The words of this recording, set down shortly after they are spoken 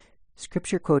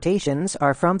scripture quotations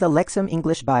are from the Lexham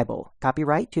English Bible.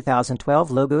 Copyright 2012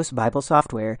 Logos Bible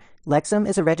Software. Lexham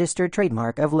is a registered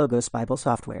trademark of Logos Bible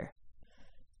Software.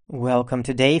 Welcome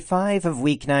to Day 5 of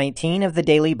Week 19 of the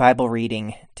Daily Bible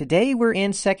Reading. Today we're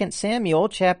in 2 Samuel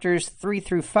chapters 3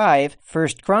 through 5, 1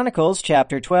 Chronicles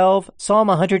chapter 12, Psalm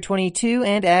 122,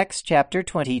 and Acts chapter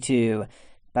 22.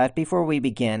 But before we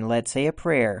begin, let's say a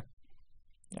prayer.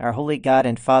 Our holy God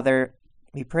and Father,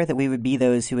 we pray that we would be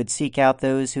those who would seek out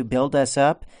those who build us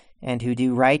up and who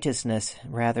do righteousness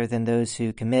rather than those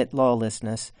who commit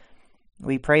lawlessness.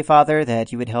 We pray, Father,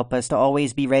 that you would help us to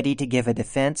always be ready to give a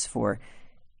defense for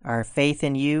our faith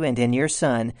in you and in your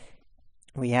Son.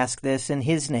 We ask this in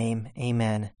his name.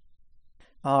 Amen.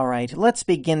 All right, let's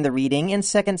begin the reading in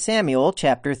 2 Samuel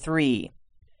chapter 3.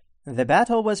 The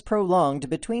battle was prolonged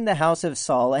between the house of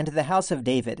Saul and the house of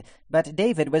David, but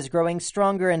David was growing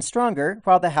stronger and stronger,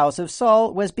 while the house of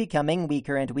Saul was becoming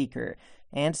weaker and weaker.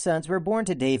 And sons were born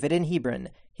to David in Hebron.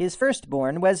 His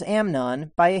firstborn was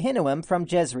Amnon by Ahinoam from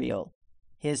Jezreel.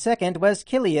 His second was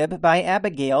Chileab by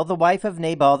Abigail, the wife of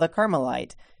Nabal the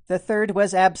Carmelite. The third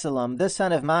was Absalom, the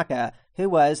son of Maacah, who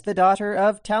was the daughter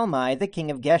of Talmai, the king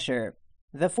of Geshur.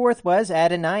 The fourth was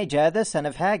Adonijah, the son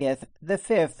of Haggith. The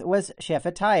fifth was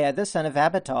Shephatiah, the son of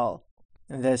Abital.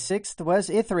 The sixth was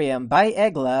Ithream by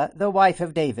Eglah, the wife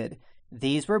of David.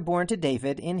 These were born to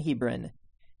David in Hebron.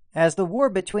 As the war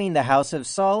between the house of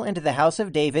Saul and the house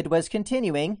of David was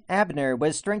continuing, Abner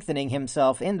was strengthening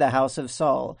himself in the house of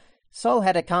Saul. Saul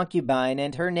had a concubine,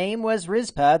 and her name was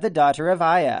Rizpah, the daughter of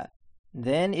Aiah.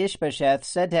 Then Ishbosheth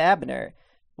said to Abner,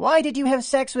 "Why did you have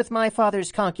sex with my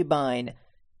father's concubine?"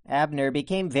 Abner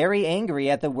became very angry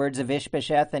at the words of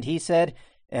Ishbosheth, and he said,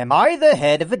 "Am I the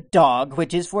head of a dog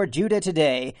which is for Judah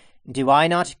today? Do I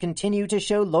not continue to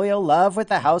show loyal love with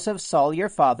the house of Saul your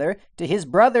father, to his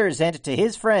brothers and to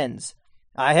his friends?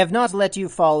 I have not let you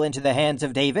fall into the hands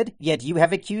of David, yet you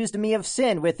have accused me of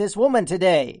sin with this woman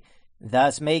today.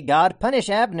 Thus may God punish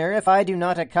Abner if I do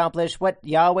not accomplish what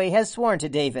Yahweh has sworn to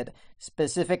David,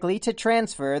 specifically to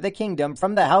transfer the kingdom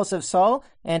from the house of Saul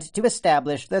and to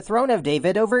establish the throne of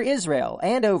David over Israel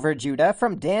and over Judah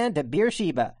from Dan to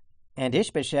Beersheba." And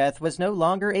Ishbosheth was no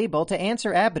longer able to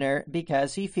answer Abner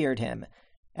because he feared him.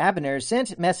 Abner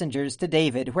sent messengers to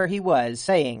David where he was,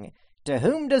 saying, "To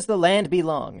whom does the land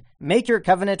belong? Make your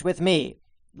covenant with me.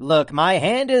 Look, my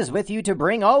hand is with you to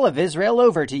bring all of Israel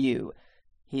over to you."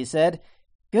 He said,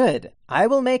 "Good, I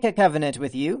will make a covenant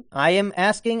with you. I am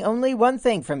asking only one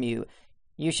thing from you.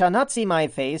 You shall not see my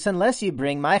face unless you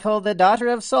bring Michal the daughter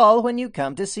of Saul when you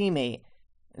come to see me."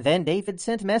 Then David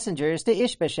sent messengers to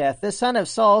Ishbosheth the son of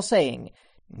Saul, saying,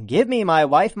 "Give me my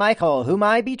wife Michal, whom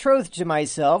I betrothed to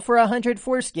myself for 100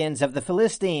 foreskins of the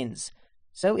Philistines."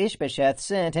 So Ishbosheth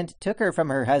sent and took her from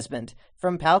her husband,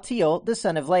 from Paltiel the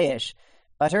son of Laish.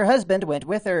 But her husband went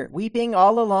with her, weeping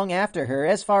all along after her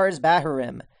as far as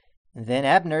Bahurim. Then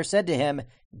Abner said to him,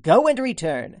 "Go and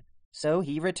return." So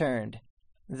he returned.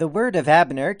 The word of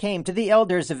Abner came to the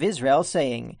elders of Israel,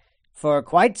 saying, "For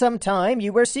quite some time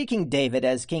you were seeking David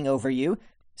as king over you.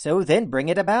 So then bring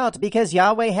it about, because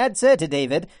Yahweh had said to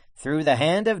David, 'Through the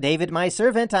hand of David my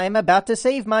servant I am about to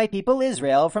save my people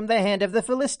Israel from the hand of the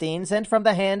Philistines and from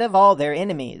the hand of all their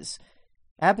enemies.'"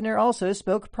 Abner also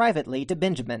spoke privately to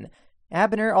Benjamin.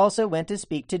 Abner also went to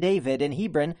speak to David in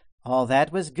Hebron. All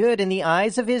that was good in the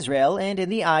eyes of Israel and in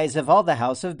the eyes of all the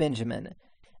house of Benjamin.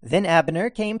 Then Abner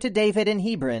came to David in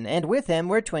Hebron, and with him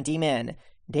were 20 men.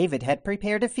 David had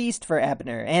prepared a feast for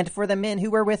Abner and for the men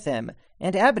who were with him.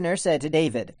 And Abner said to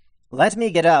David, "Let me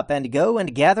get up and go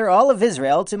and gather all of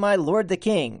Israel to my lord the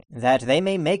king, that they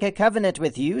may make a covenant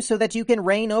with you, so that you can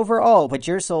reign over all which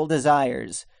your soul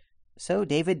desires." So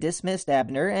David dismissed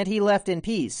Abner, and he left in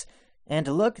peace. And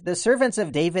look, the servants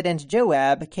of David and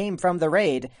Joab came from the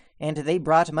raid, and they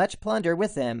brought much plunder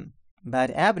with them.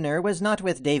 But Abner was not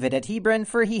with David at Hebron,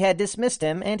 for he had dismissed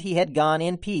him, and he had gone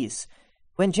in peace.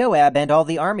 When Joab and all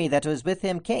the army that was with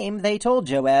him came, they told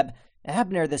Joab,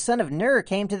 "Abner the son of Ner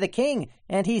came to the king,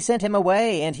 and he sent him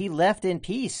away, and he left in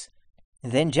peace."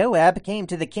 Then Joab came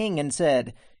to the king and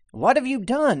said, "What have you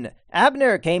done?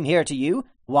 Abner came here to you.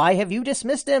 Why have you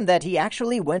dismissed him that he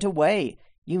actually went away?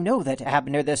 You know that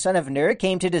Abner the son of Ner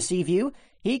came to deceive you.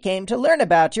 He came to learn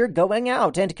about your going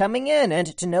out and coming in, and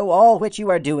to know all which you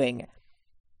are doing."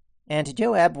 And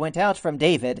Joab went out from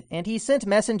David, and he sent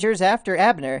messengers after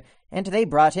Abner, and they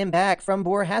brought him back from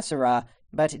Bor-Hassarah,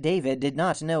 but David did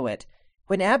not know it.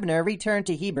 When Abner returned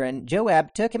to Hebron,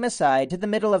 Joab took him aside to the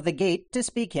middle of the gate to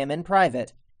speak him in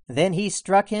private. Then he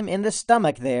struck him in the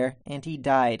stomach there, and he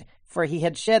died, for he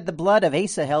had shed the blood of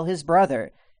Asahel his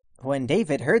brother. When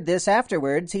David heard this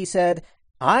afterwards, he said,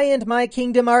 I and my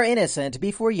kingdom are innocent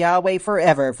before Yahweh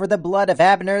forever for the blood of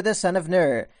Abner the son of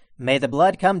Ner. May the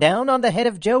blood come down on the head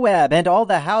of Joab and all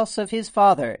the house of his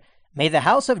father. May the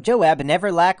house of Joab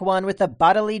never lack one with a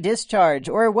bodily discharge,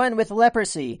 or one with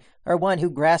leprosy, or one who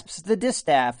grasps the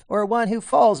distaff, or one who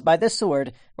falls by the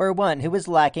sword, or one who is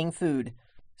lacking food.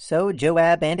 So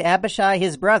Joab and Abishai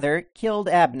his brother killed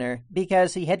Abner,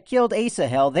 because he had killed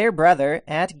Asahel their brother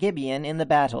at Gibeon in the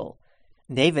battle.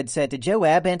 David said to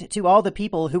Joab and to all the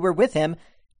people who were with him,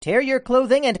 "Tear your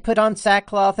clothing and put on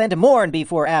sackcloth and mourn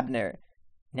before Abner."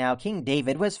 Now King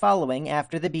David was following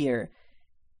after the bier.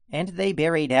 And they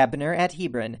buried Abner at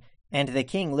Hebron. And the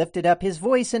king lifted up his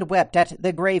voice and wept at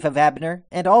the grave of Abner,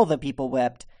 and all the people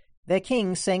wept. The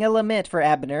king sang a lament for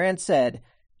Abner and said,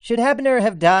 "Should Abner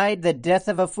have died the death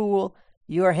of a fool?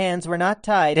 Your hands were not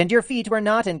tied, and your feet were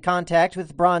not in contact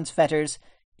with bronze fetters.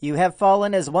 You have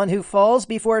fallen as one who falls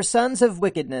before sons of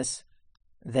wickedness."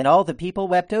 Then all the people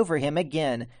wept over him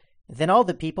again. Then all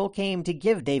the people came to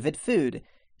give David food.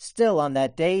 Still on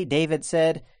that day David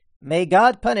said, "May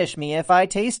God punish me if I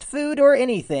taste food or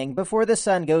anything before the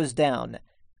sun goes down."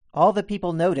 All the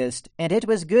people noticed, and it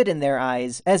was good in their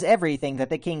eyes, as everything that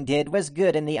the king did was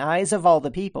good in the eyes of all the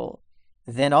people.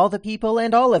 Then all the people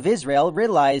and all of Israel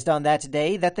realized on that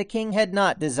day that the king had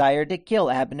not desired to kill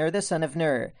Abner the son of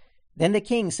Ner. Then the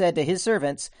king said to his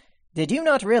servants, "Did you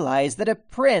not realize that a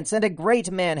prince and a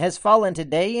great man has fallen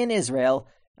today in Israel?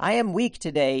 I am weak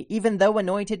today, even though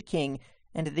anointed king,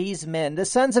 and these men, the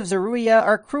sons of Zeruiah,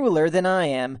 are crueler than I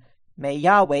am. May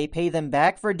Yahweh pay them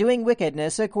back for doing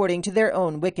wickedness according to their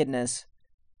own wickedness."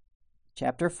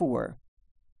 Chapter 4.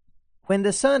 When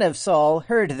the son of Saul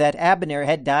heard that Abner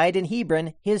had died in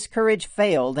Hebron, his courage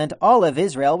failed, and all of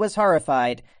Israel was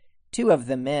horrified. 2 of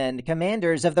the men,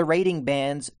 commanders of the raiding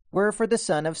bands, were for the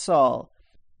son of Saul.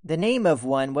 The name of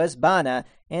one was Baanah,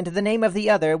 and the name of the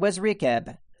other was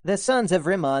Rechab, the sons of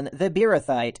Rimmon the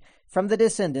Beerothite, from the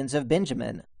descendants of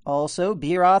Benjamin. Also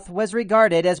Beeroth was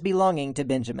regarded as belonging to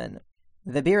Benjamin.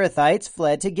 The Beerothites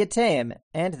fled to Gittaim,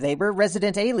 and they were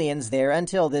resident aliens there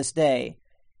until this day.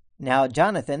 Now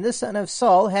Jonathan the son of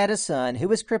Saul had a son who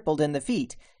was crippled in the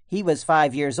feet. He was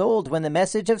 5 years old when the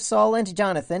message of Saul and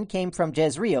Jonathan came from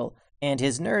Jezreel, and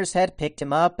his nurse had picked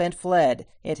him up and fled.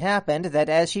 It happened that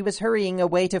as she was hurrying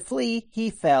away to flee, he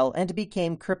fell and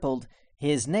became crippled.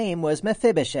 His name was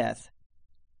Mephibosheth.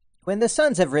 When the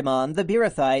sons of Rimmon the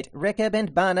Beerothite, Rechab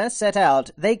and Baanah, set out,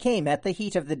 they came at the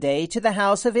heat of the day to the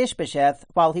house of Ishbosheth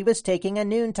while he was taking a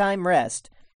noontime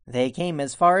rest. They came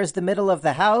as far as the middle of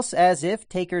the house, as if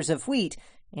takers of wheat,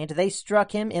 and they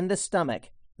struck him in the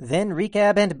stomach. Then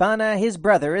Rechab and Baanah his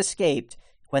brother escaped.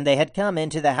 When they had come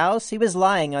into the house, he was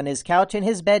lying on his couch in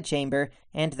his bedchamber,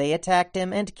 and they attacked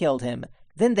him and killed him.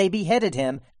 Then they beheaded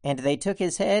him, and they took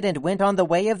his head and went on the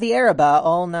way of the Arabah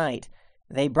all night.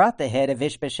 They brought the head of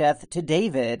Ishbosheth to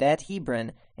David at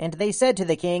Hebron, and they said to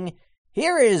the king,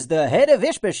 "Here is the head of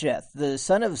Ishbosheth, the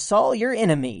son of Saul your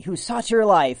enemy, who sought your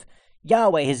life.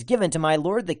 Yahweh has given to my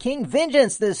lord the king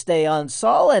vengeance this day on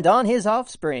Saul and on his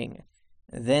offspring."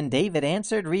 Then David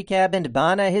answered Rechab and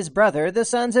Baanah his brother, the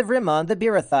sons of Rimmon the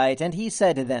Beerothite, and he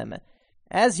said to them,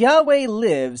 "As Yahweh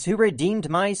lives, who redeemed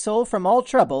my soul from all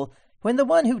trouble, when the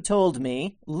one who told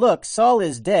me, 'Look, Saul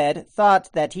is dead,' thought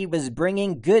that he was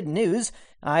bringing good news,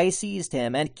 I seized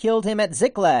him and killed him at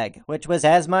Ziklag, which was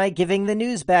as my giving the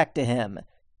news back to him.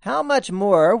 How much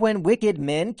more when wicked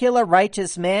men kill a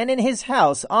righteous man in his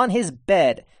house, on his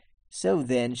bed? So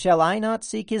then, shall I not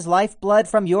seek his lifeblood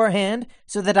from your hand,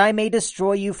 so that I may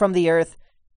destroy you from the earth?"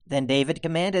 Then David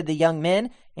commanded the young men,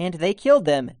 and they killed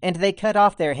them, and they cut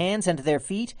off their hands and their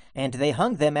feet, and they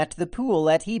hung them at the pool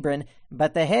at Hebron.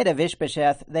 But the head of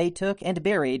Ishbosheth they took and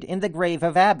buried in the grave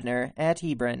of Abner at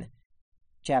Hebron.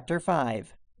 Chapter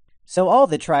 5. So all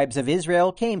the tribes of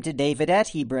Israel came to David at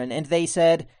Hebron, and they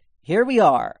said, "Here we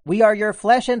are your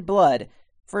flesh and blood.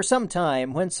 For some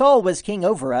time, when Saul was king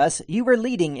over us, you were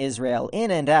leading Israel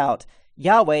in and out.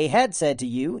 Yahweh had said to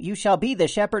you, 'You shall be the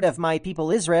shepherd of my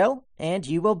people Israel, and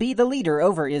you will be the leader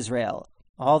over Israel.'"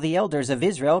 All the elders of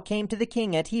Israel came to the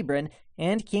king at Hebron,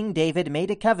 and King David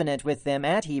made a covenant with them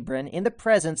at Hebron in the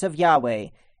presence of Yahweh.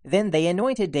 Then they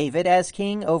anointed David as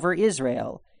king over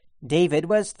Israel. David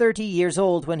was 30 years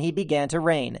old when he began to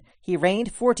reign. He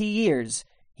reigned 40 years.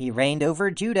 He reigned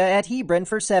over Judah at Hebron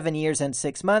for 7 years and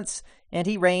 6 months, and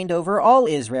he reigned over all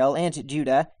Israel and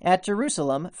Judah at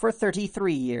Jerusalem for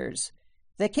 33 years.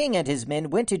 The king and his men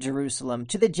went to Jerusalem,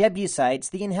 to the Jebusites,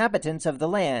 the inhabitants of the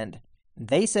land.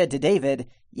 They said to David,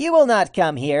 "You will not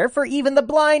come here, for even the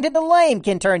blind and the lame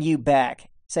can turn you back,"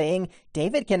 saying,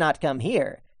 "David cannot come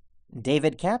here."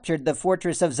 David captured the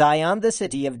fortress of Zion, the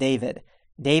city of David.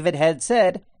 David had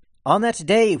said, On that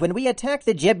day when we attack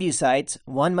the Jebusites,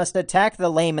 one must attack the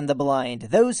lame and the blind,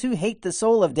 those who hate the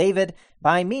soul of David,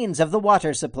 by means of the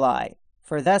water supply.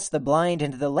 For thus the blind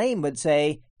and the lame would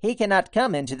say, 'He cannot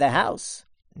come into the house.'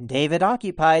 David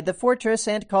occupied the fortress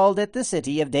and called it the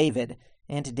City of David,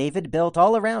 and David built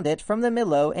all around it from the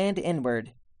Millo and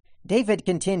inward. David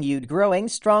continued growing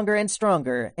stronger and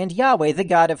stronger, and Yahweh the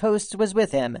God of hosts was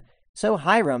with him. So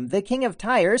Hiram, the king of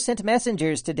Tyre, sent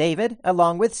messengers to David,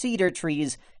 along with cedar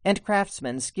trees, and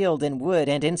craftsmen skilled in wood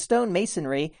and in stone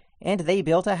masonry, and they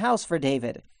built a house for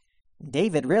David.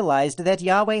 David realized that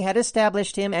Yahweh had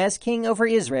established him as king over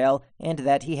Israel, and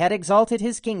that he had exalted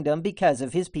his kingdom because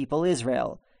of his people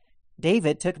Israel.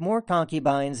 David took more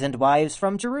concubines and wives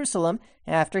from Jerusalem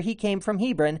after he came from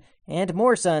Hebron, and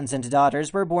more sons and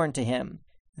daughters were born to him.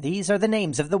 These are the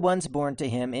names of the ones born to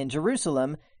him in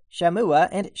Jerusalem: Shammua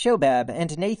and Shobab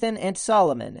and Nathan and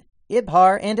Solomon,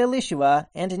 Ibhar and Elishua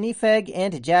and Nepheg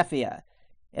and Japhia,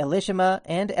 Elishama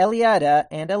and Eliada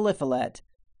and Eliphalet.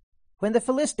 When the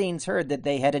Philistines heard that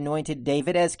they had anointed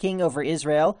David as king over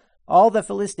Israel, all the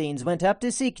Philistines went up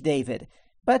to seek David.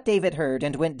 But David heard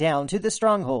and went down to the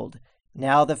stronghold.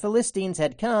 Now the Philistines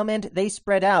had come, and they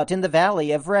spread out in the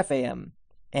valley of Rephaim.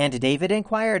 And David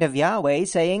inquired of Yahweh,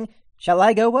 saying, "Shall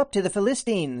I go up to the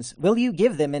Philistines? Will you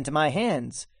give them into my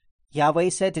hands?" Yahweh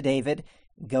said to David,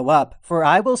 "Go up, for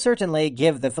I will certainly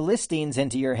give the Philistines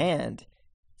into your hand."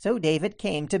 So David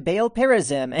came to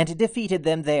Baal-perazim and defeated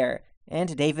them there.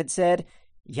 And David said,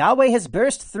 "Yahweh has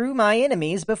burst through my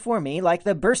enemies before me like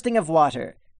the bursting of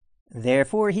water."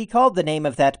 Therefore he called the name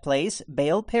of that place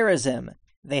Baal-perazim.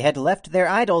 They had left their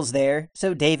idols there,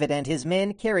 so David and his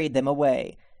men carried them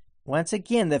away. Once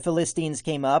again the Philistines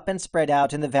came up and spread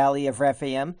out in the valley of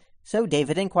Rephaim. So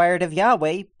David inquired of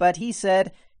Yahweh, but he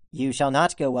said, "You shall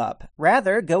not go up.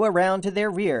 Rather go around to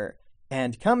their rear,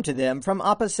 and come to them from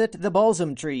opposite the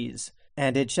balsam trees.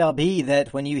 And it shall be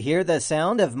that when you hear the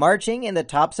sound of marching in the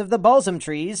tops of the balsam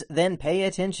trees, then pay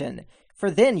attention. For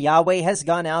then Yahweh has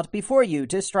gone out before you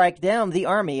to strike down the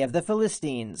army of the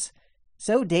Philistines."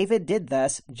 So David did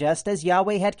thus, just as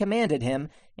Yahweh had commanded him,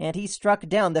 and he struck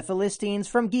down the Philistines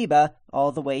from Geba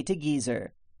all the way to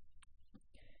Gezer.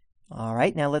 All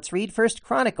right, now let's read 1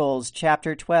 Chronicles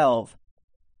chapter 12.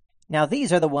 Now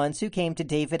these are the ones who came to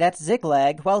David at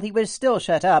Ziklag while he was still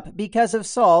shut up because of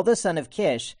Saul the son of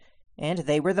Kish, and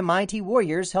they were the mighty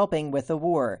warriors helping with the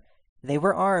war. They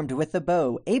were armed with the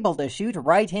bow, able to shoot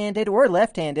right-handed or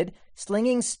left-handed,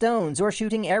 slinging stones or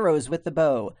shooting arrows with the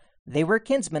bow. They were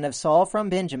kinsmen of Saul from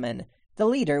Benjamin. The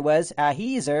leader was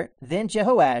Ahiezer, then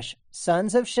Jehoash,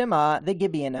 sons of Shema the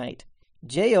Gibeonite,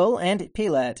 Jael and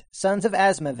Pelet, sons of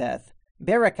Asmaveth,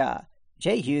 Berekah,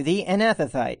 Jehu the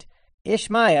Anathothite,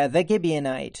 Ishmaiah the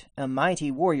Gibeonite, a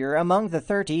mighty warrior among the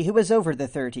 30 who was over the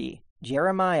 30,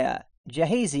 Jeremiah,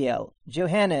 Jahaziel,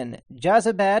 Johanan,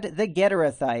 Jozabad the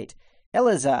Gederathite,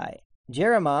 Elazai,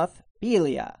 Jeremoth,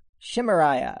 Beliah,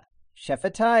 Shemariah,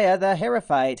 Shephatiah the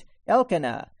Heraphite,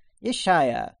 Elkanah,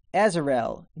 Ishiah,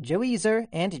 Azarel, Joezer,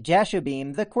 and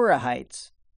Jashubim the Korahites,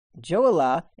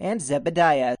 Joelah and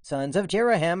Zebediah, sons of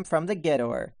Jeroham from the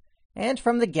Gedor, and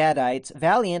from the Gadites,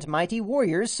 valiant mighty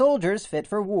warriors, soldiers fit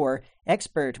for war,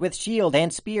 expert with shield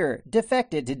and spear,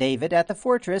 defected to David at the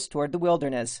fortress toward the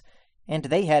wilderness. And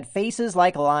they had faces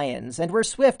like lions, and were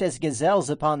swift as gazelles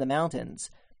upon the mountains.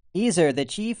 Ezer the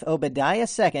chief, Obadiah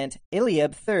second,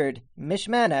 Eliab third,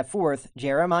 Mishmannah fourth,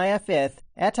 Jeremiah fifth,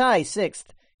 Attai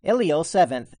sixth, Eliel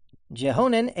seventh,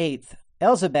 Jehonan eighth,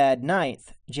 Elzabad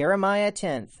ninth, Jeremiah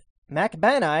 10th,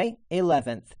 Macbanai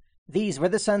 11th. These were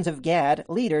the sons of Gad,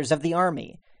 leaders of the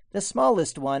army. The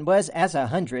smallest one was as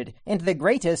 100, and the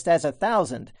greatest as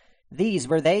 1,000. These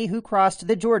were they who crossed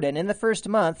the Jordan in the first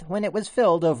month when it was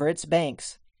filled over its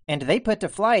banks. And they put to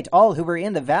flight all who were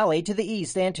in the valley to the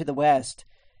east and to the west.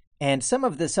 And some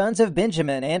of the sons of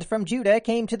Benjamin and from Judah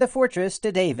came to the fortress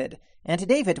to David. And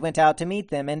David went out to meet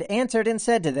them, and answered and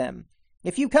said to them,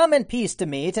 "If you come in peace to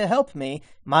me to help me,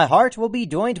 my heart will be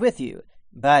joined with you.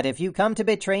 But if you come to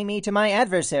betray me to my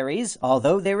adversaries,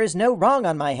 although there is no wrong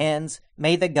on my hands,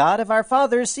 may the God of our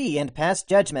fathers see and pass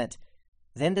judgment."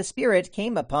 Then the Spirit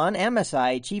came upon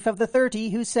Amasai, chief of the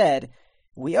 30, who said,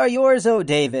 "We are yours, O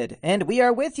David, and we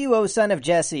are with you, O son of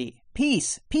Jesse.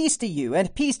 Peace, peace to you,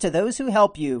 and peace to those who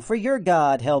help you, for your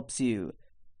God helps you."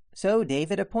 So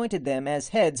David appointed them as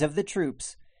heads of the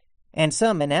troops. And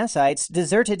some Manassites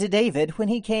deserted to David when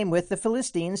he came with the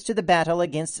Philistines to the battle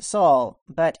against Saul.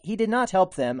 But he did not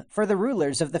help them, for the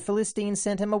rulers of the Philistines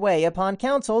sent him away upon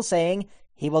counsel, saying,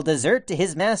 "He will desert to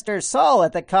his master Saul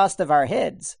at the cost of our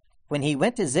heads." When he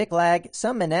went to Ziklag,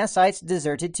 some Manassites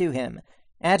deserted to him: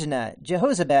 Adnah,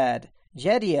 Jehozabad,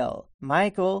 Jediel,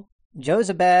 Michael,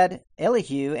 Jozabad,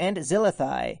 Elihu, and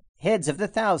Zilithai, heads of the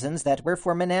thousands that were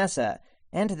for Manasseh,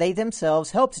 and they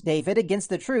themselves helped David against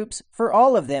the troops, for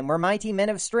all of them were mighty men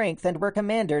of strength and were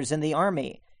commanders in the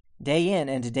army. Day in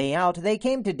and day out they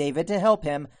came to David to help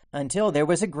him, until there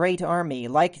was a great army,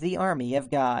 like the army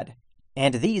of God.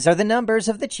 And these are the numbers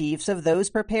of the chiefs of those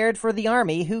prepared for the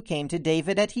army who came to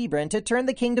David at Hebron to turn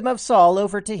the kingdom of Saul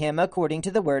over to him according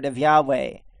to the word of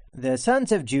Yahweh. The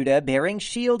sons of Judah bearing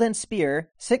shield and spear,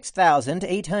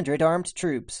 6,800 armed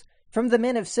troops. From the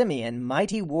men of Simeon,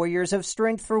 mighty warriors of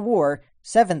strength for war,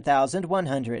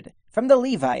 7,100. From the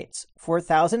Levites,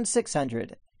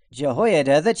 4,600.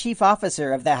 Jehoiada the chief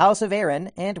officer of the house of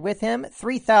Aaron, and with him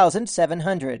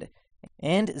 3,700.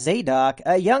 And Zadok,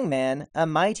 a young man, a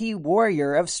mighty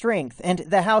warrior of strength, and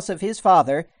the house of his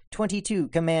father, 22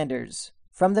 commanders.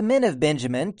 From the men of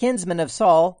Benjamin, kinsmen of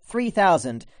Saul,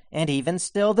 3,000, and even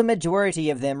still the majority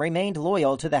of them remained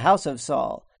loyal to the house of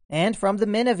Saul. And from the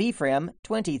men of Ephraim,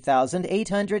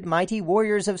 20,800 mighty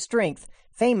warriors of strength,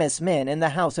 famous men in the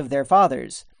house of their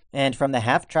fathers. And from the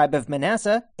half-tribe of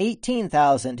Manasseh,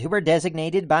 18,000 who were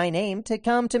designated by name to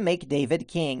come to make David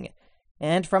king.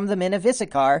 And from the men of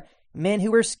Issachar, men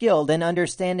who were skilled in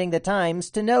understanding the times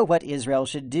to know what Israel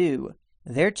should do.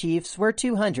 Their chiefs were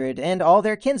 200, and all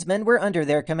their kinsmen were under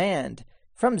their command.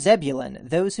 From Zebulun,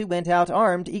 those who went out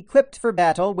armed, equipped for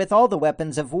battle with all the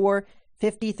weapons of war,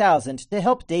 50,000 to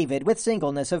help David with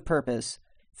singleness of purpose.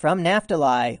 From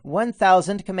Naphtali,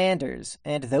 1,000 commanders,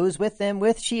 and those with them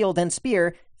with shield and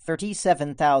spear,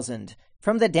 37,000.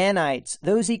 From the Danites,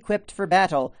 those equipped for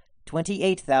battle,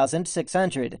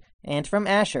 28,600. And from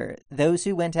Asher, those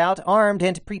who went out armed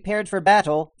and prepared for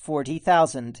battle,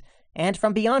 40,000. And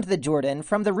from beyond the Jordan,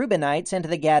 from the Reubenites and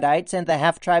the Gadites and the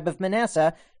half-tribe of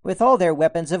Manasseh, with all their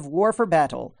weapons of war for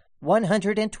battle,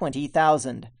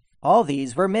 120,000. All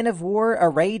these were men of war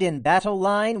arrayed in battle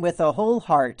line with a whole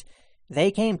heart. They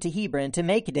came to Hebron to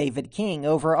make David king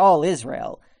over all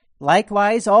Israel.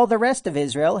 Likewise, all the rest of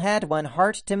Israel had one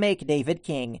heart to make David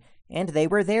king, and they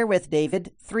were there with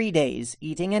David 3 days,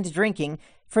 eating and drinking,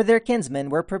 for their kinsmen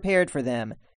were prepared for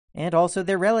them. And also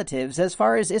their relatives, as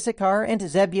far as Issachar and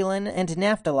Zebulun and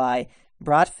Naphtali,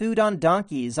 brought food on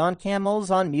donkeys, on camels,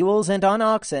 on mules, and on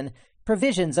oxen,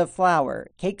 provisions of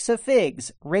flour, cakes of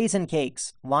figs, raisin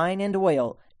cakes, wine and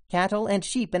oil, cattle and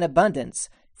sheep in abundance,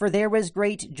 for there was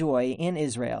great joy in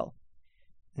Israel.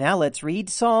 Now let's read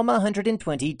Psalm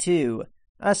 122,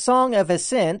 a song of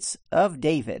ascents of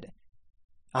David.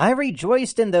 I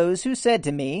rejoiced in those who said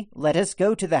to me, Let us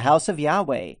go to the house of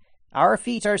Yahweh. Our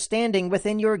feet are standing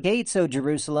within your gates, O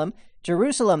Jerusalem,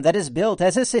 Jerusalem that is built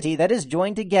as a city that is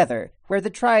joined together, where the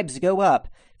tribes go up,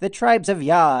 the tribes of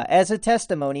Yah, as a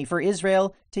testimony for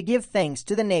Israel, to give thanks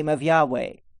to the name of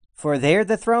Yahweh. For there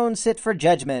the thrones sit for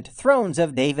judgment, thrones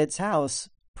of David's house.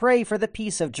 Pray for the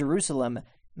peace of Jerusalem.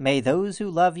 May those who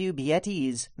love you be at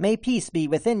ease. May peace be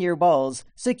within your walls,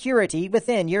 security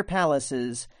within your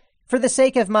palaces. For the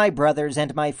sake of my brothers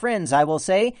and my friends, I will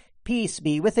say, peace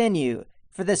be within you.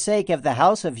 For the sake of the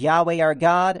house of Yahweh our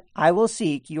God, I will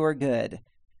seek your good.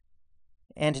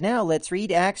 And now let's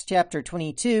read Acts chapter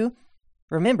 22,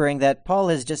 remembering that Paul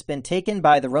has just been taken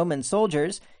by the Roman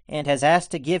soldiers and has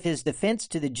asked to give his defense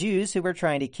to the Jews who were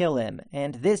trying to kill him,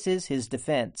 and this is his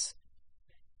defense.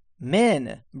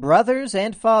 Men, brothers,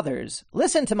 and fathers,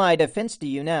 listen to my defense to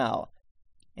you now.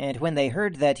 And when they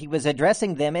heard that he was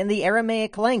addressing them in the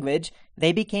Aramaic language,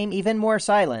 they became even more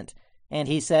silent. And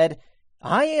he said,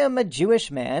 I am a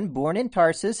Jewish man, born in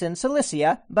Tarsus in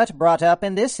Cilicia, but brought up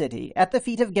in this city, at the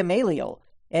feet of Gamaliel,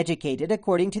 educated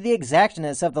according to the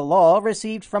exactness of the law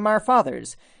received from our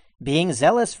fathers, being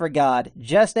zealous for God,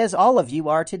 just as all of you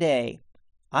are today.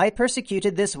 I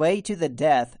persecuted this way to the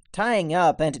death, tying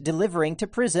up and delivering to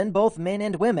prison both men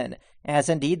and women, as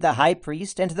indeed the high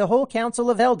priest and the whole council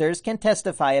of elders can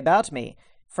testify about me,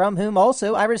 from whom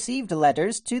also I received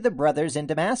letters to the brothers in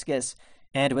Damascus,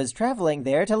 and was traveling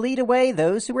there to lead away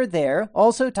those who were there,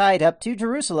 also tied up to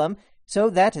Jerusalem, so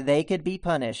that they could be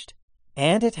punished.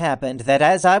 And it happened that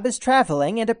as I was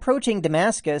traveling and approaching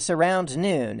Damascus around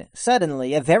noon,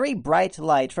 suddenly a very bright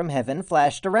light from heaven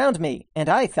flashed around me, and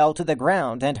I fell to the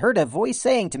ground, and heard a voice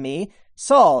saying to me,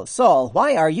 Saul, Saul,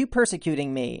 why are you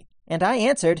persecuting me? And I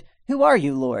answered, Who are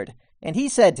you, Lord? And he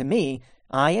said to me,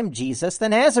 I am Jesus the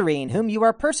Nazarene, whom you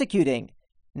are persecuting.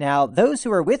 Now those who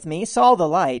were with me saw the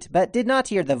light, but did not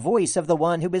hear the voice of the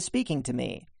one who was speaking to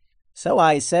me. So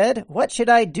I said, What should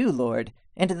I do, Lord?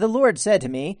 And the Lord said to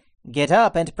me, Get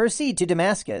up and proceed to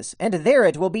Damascus, and there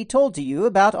it will be told to you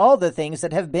about all the things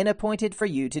that have been appointed for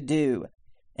you to do.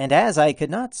 And as I could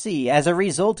not see, as a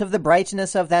result of the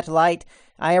brightness of that light,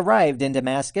 I arrived in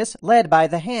Damascus, led by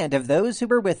the hand of those who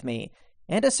were with me.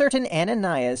 And a certain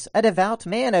Ananias, a devout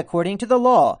man according to the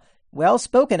law, well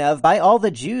spoken of by all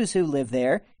the Jews who live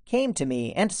there, came to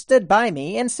me, and stood by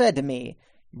me, and said to me,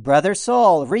 Brother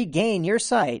Saul, regain your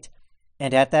sight.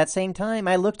 And at that same time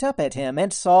I looked up at him,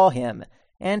 and saw him.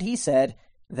 And he said,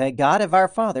 The God of our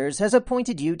fathers has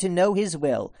appointed you to know his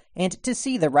will, and to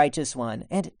see the righteous one,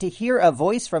 and to hear a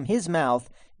voice from his mouth,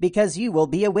 because you will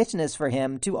be a witness for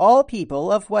him to all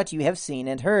people of what you have seen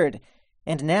and heard.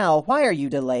 And now, why are you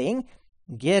delaying?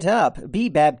 Get up, be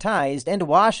baptized, and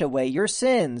wash away your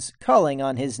sins, calling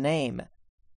on his name.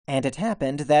 And it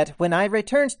happened that when I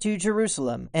returned to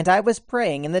Jerusalem, and I was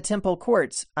praying in the temple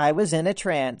courts, I was in a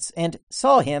trance, and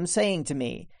saw him saying to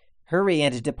me, Hurry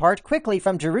and depart quickly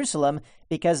from Jerusalem,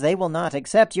 because they will not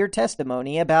accept your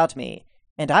testimony about me.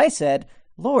 And I said,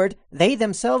 Lord, they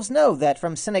themselves know that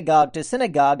from synagogue to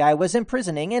synagogue I was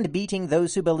imprisoning and beating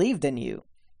those who believed in you.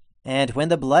 And when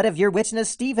the blood of your witness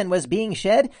Stephen was being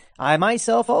shed, I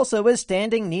myself also was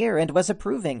standing near and was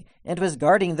approving, and was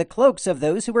guarding the cloaks of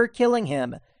those who were killing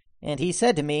him. And he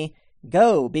said to me,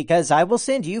 Go, because I will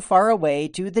send you far away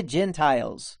to the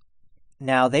Gentiles.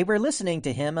 Now they were listening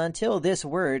to him until this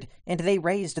word, and they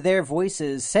raised their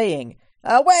voices, saying,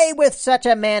 Away with such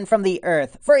a man from the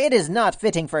earth, for it is not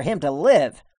fitting for him to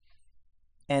live.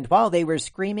 And while they were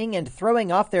screaming and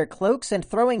throwing off their cloaks and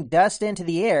throwing dust into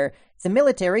the air, the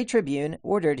military tribune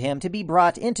ordered him to be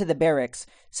brought into the barracks,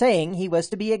 saying he was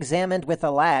to be examined with a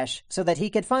lash, so that he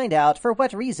could find out for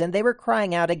what reason they were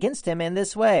crying out against him in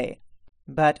this way.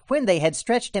 But when they had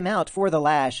stretched him out for the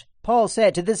lash, Paul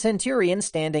said to the centurion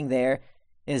standing there,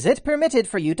 Is it permitted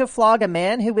for you to flog a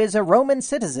man who is a Roman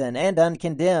citizen and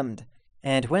uncondemned?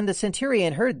 And when the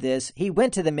centurion heard this, he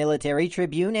went to the military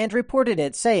tribune and reported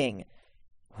it, saying,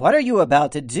 What are you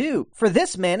about to do? For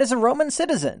this man is a Roman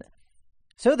citizen.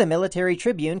 So the military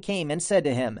tribune came and said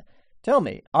to him, Tell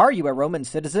me, are you a Roman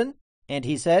citizen? And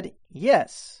he said,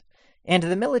 Yes. And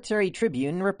the military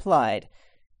tribune replied,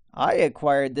 I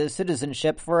acquired this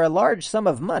citizenship for a large sum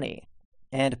of money.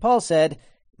 And Paul said,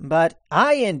 But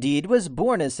I indeed was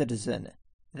born a citizen.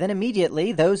 Then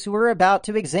immediately those who were about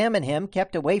to examine him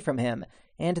kept away from him,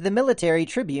 and the military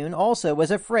tribune also was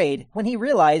afraid when he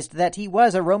realized that he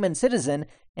was a Roman citizen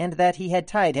and that he had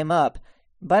tied him up.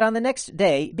 But on the next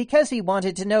day, because he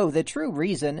wanted to know the true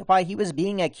reason why he was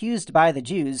being accused by the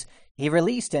Jews, he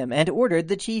released him and ordered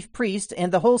the chief priest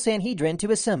and the whole Sanhedrin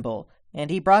to assemble,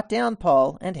 and he brought down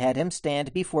Paul and had him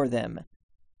stand before them.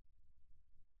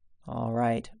 All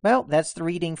right, well, that's the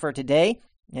reading for today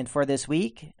and for this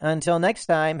week. Until next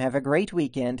time, have a great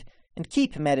weekend, and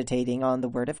keep meditating on the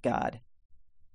Word of God.